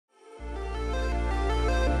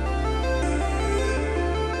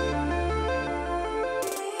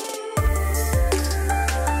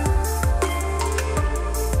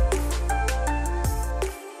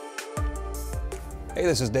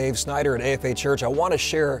this is Dave Snyder at AFA Church. I want to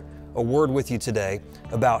share a word with you today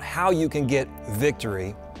about how you can get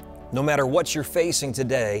victory no matter what you're facing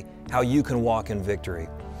today, how you can walk in victory.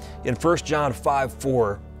 In 1 John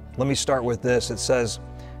 5:4, let me start with this. It says,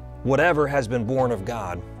 "Whatever has been born of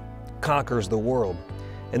God conquers the world."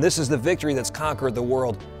 And this is the victory that's conquered the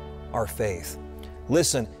world, our faith.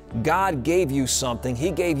 Listen, God gave you something.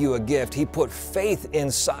 He gave you a gift. He put faith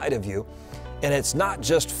inside of you. And it's not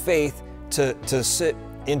just faith to sit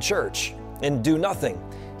in church and do nothing.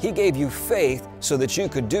 He gave you faith so that you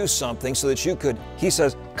could do something, so that you could, he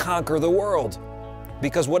says, conquer the world.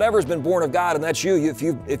 Because whatever's been born of God, and that's you, if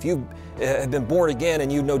you have been born again and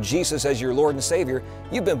you know Jesus as your Lord and Savior,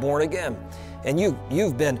 you've been born again. And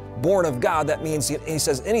you've been born of God. That means, he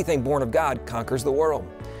says, anything born of God conquers the world.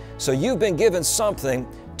 So you've been given something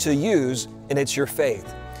to use, and it's your faith.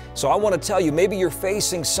 So I want to tell you, maybe you're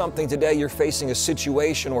facing something today, you're facing a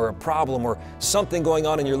situation or a problem or something going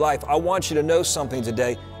on in your life. I want you to know something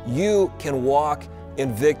today. You can walk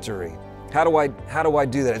in victory. How do I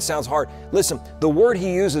do that? It sounds hard. Listen, the word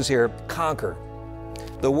he uses here, conquer.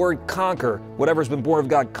 The word conquer, whatever's been born of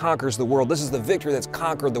God conquers the world. This is the victory that's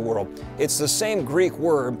conquered the world. It's the same Greek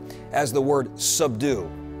word as the word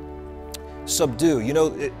subdue. Subdue. You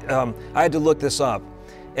know, I had to look this up.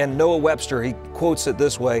 And Noah Webster, he quotes it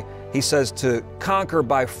this way. He says, to conquer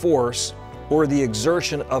by force or the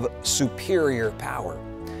exertion of superior power.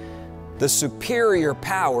 The superior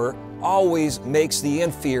power always makes the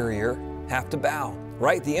inferior have to bow,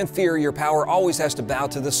 right? The inferior power always has to bow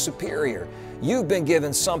to the superior. You've been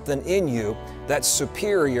given something in you that's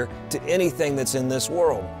superior to anything that's in this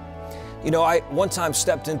world. You know, I one time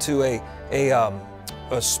stepped into a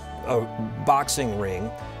boxing ring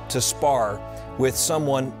to spar with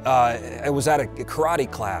someone. I was at a karate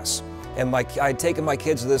class, and I had taken my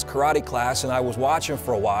kids to this karate class, and I was watching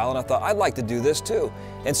for a while, and I thought, I'd like to do this too.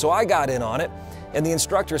 And so I got in on it, and the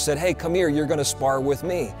instructor said, "Hey, come here, you're going to spar with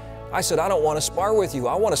me." I said, "I don't want to spar with you.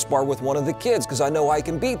 I want to spar with one of the kids because I know I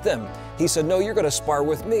can beat them." He said, "No, you're going to spar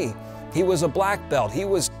with me." He was a black belt. He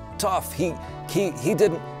was tough. He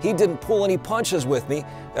didn't pull any punches with me.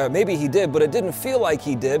 Maybe he did, but it didn't feel like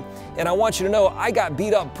he did. And I want you to know, I got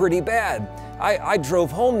beat up pretty bad. I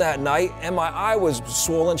drove home that night and my eye was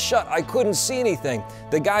swollen shut. I couldn't see anything.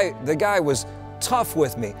 The guy was tough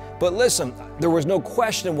with me. But listen, there was no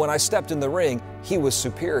question when I stepped in the ring, he was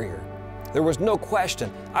superior. There was no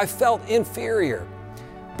question. I felt inferior.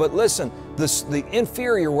 But listen, the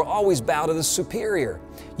inferior will always bow to the superior.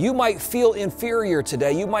 You might feel inferior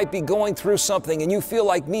today. You might be going through something and you feel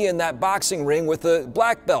like me in that boxing ring with the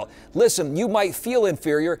black belt. Listen, you might feel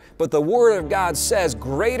inferior, but the Word of God says,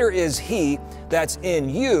 greater is He that's in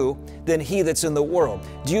you than he that's in the world.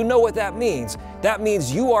 Do you know what that means? That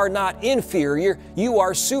means you are not inferior, you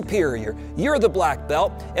are superior. You're the black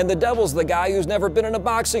belt, and the devil's the guy who's never been in a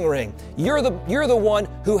boxing ring. You're the one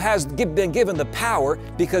who has been given the power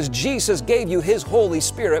because Jesus gave you His Holy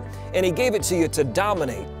Spirit, and He gave it to you to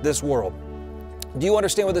dominate this world. Do you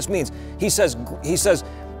understand what this means? He says,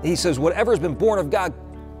 whatever's been born of God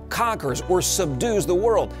conquers or subdues the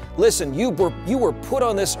world. Listen, you were put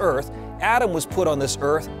on this earth. Adam was put on this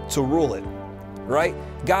earth to rule it, right?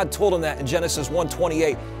 God told him that in Genesis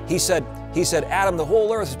 1:28. He said, Adam, the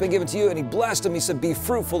whole earth has been given to you, and He blessed him. He said, be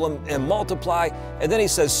fruitful and multiply. And then He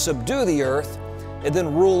says, subdue the earth and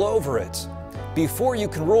then rule over it. Before you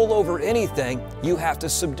can rule over anything, you have to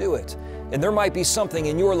subdue it. And there might be something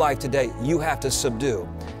in your life today you have to subdue.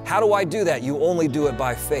 How do I do that? You only do it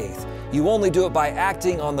by faith. You only do it by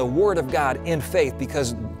acting on the Word of God in faith,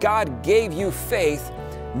 because God gave you faith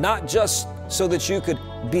not just so that you could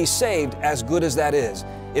be saved, as good as that is.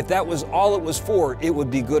 If that was all it was for, it would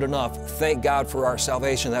be good enough. Thank God for our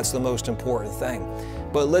salvation. That's the most important thing.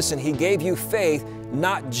 But listen, He gave you faith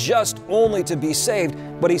not just only to be saved,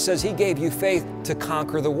 but He says He gave you faith to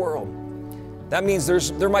conquer the world. That means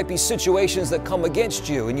there might be situations that come against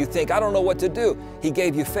you and you think, I don't know what to do. He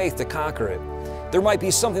gave you faith to conquer it. There might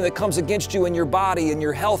be something that comes against you in your body, in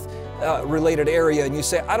your health related area, and you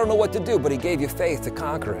say, I don't know what to do, but He gave you faith to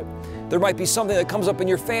conquer it. There might be something that comes up in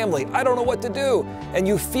your family. I don't know what to do. And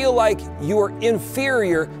you feel like you are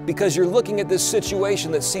inferior because you're looking at this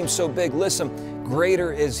situation that seems so big. Listen,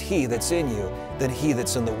 greater is He that's in you than he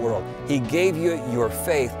that's in the world. He gave you your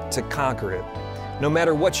faith to conquer it. No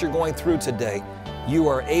matter what you're going through today, you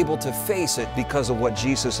are able to face it because of what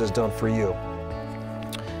Jesus has done for you.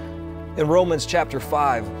 In Romans chapter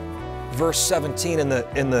 5, verse 17 in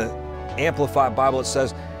the Amplified Bible, it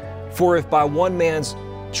says, for if by one man's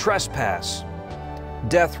trespass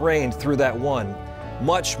death reigned through that one,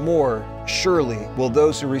 much more surely will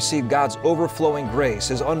those who receive God's overflowing grace,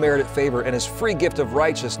 His unmerited favor, and His free gift of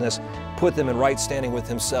righteousness put them in right standing with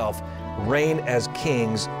Himself, reign as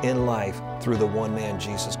kings in life through the one man,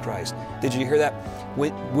 Jesus Christ. Did you hear that?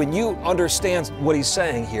 When you understand what He's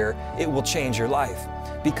saying here, it will change your life.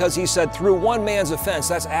 Because He said through one man's offense,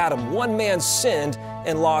 that's Adam, one man sinned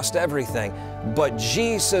and lost everything. But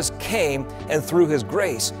Jesus came, and through His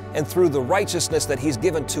grace and through the righteousness that He's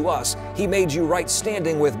given to us, He made you right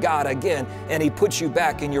standing with God again, and He put you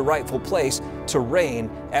back in your rightful place to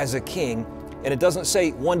reign as a king. And it doesn't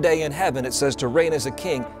say one day in heaven, it says to reign as a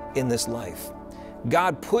king in this life.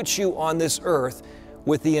 God put you on this earth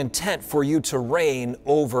with the intent for you to reign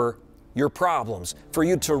over your problems, for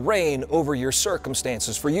you to reign over your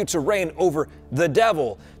circumstances, for you to reign over the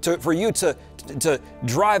devil, for you to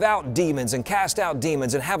drive out demons and cast out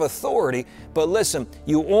demons and have authority. But listen,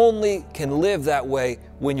 you only can live that way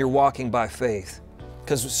when you're walking by faith.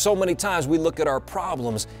 Because so many times we look at our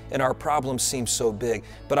problems and our problems seem so big.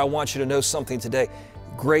 But I want you to know something today.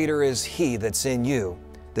 Greater is He that's in you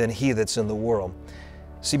than he that's in the world.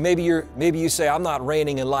 See, maybe you say, I'm not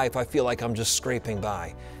reigning in life. I feel like I'm just scraping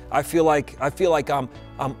by. I feel like I'm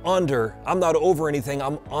under. I'm not over anything.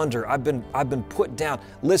 I'm under. I've been put down.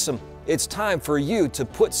 Listen, it's time for you to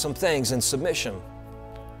put some things in submission.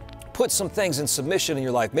 Put some things in submission in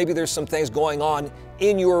your life. Maybe there's some things going on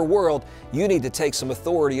in your world. You need to take some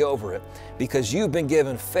authority over it because you've been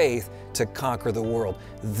given faith to conquer the world.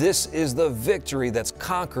 This is the victory that's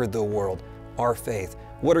conquered the world, our faith.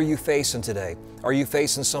 What are you facing today? Are you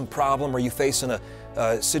facing some problem? Are you facing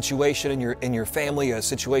a situation in your family, a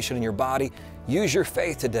situation in your body? Use your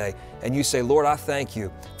faith today and you say, Lord, I thank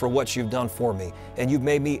you for what you've done for me. And you've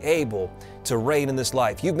made me able to reign in this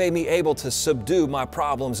life. You've made me able to subdue my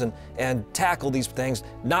problems and tackle these things,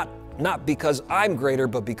 not because I'm greater,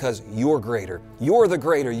 but because you're greater. You're the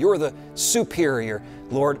greater. You're the superior,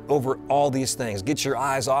 Lord, over all these things. Get your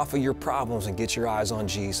eyes off of your problems and get your eyes on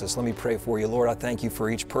Jesus. Let me pray for you. Lord, I thank you for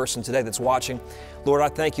each person today that's watching. Lord, I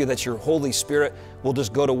thank you that your Holy Spirit will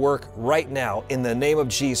just go to work right now. In the name of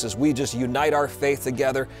Jesus, we just unite our faith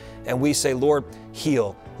together and we say, Lord,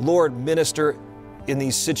 heal. Lord, minister in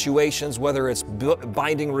these situations, whether it's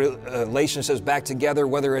binding relationships back together,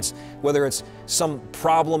 whether it's some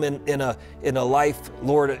problem in a life,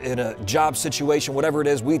 Lord, in a job situation, whatever it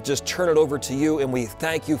is, we just turn it over to you and we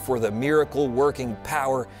thank you for the miracle working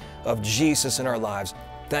power of Jesus in our lives.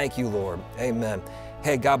 Thank you, Lord. Amen.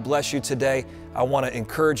 Hey, God bless you today. I want to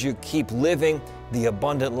encourage you, keep living the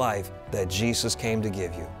abundant life that Jesus came to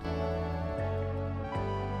give you.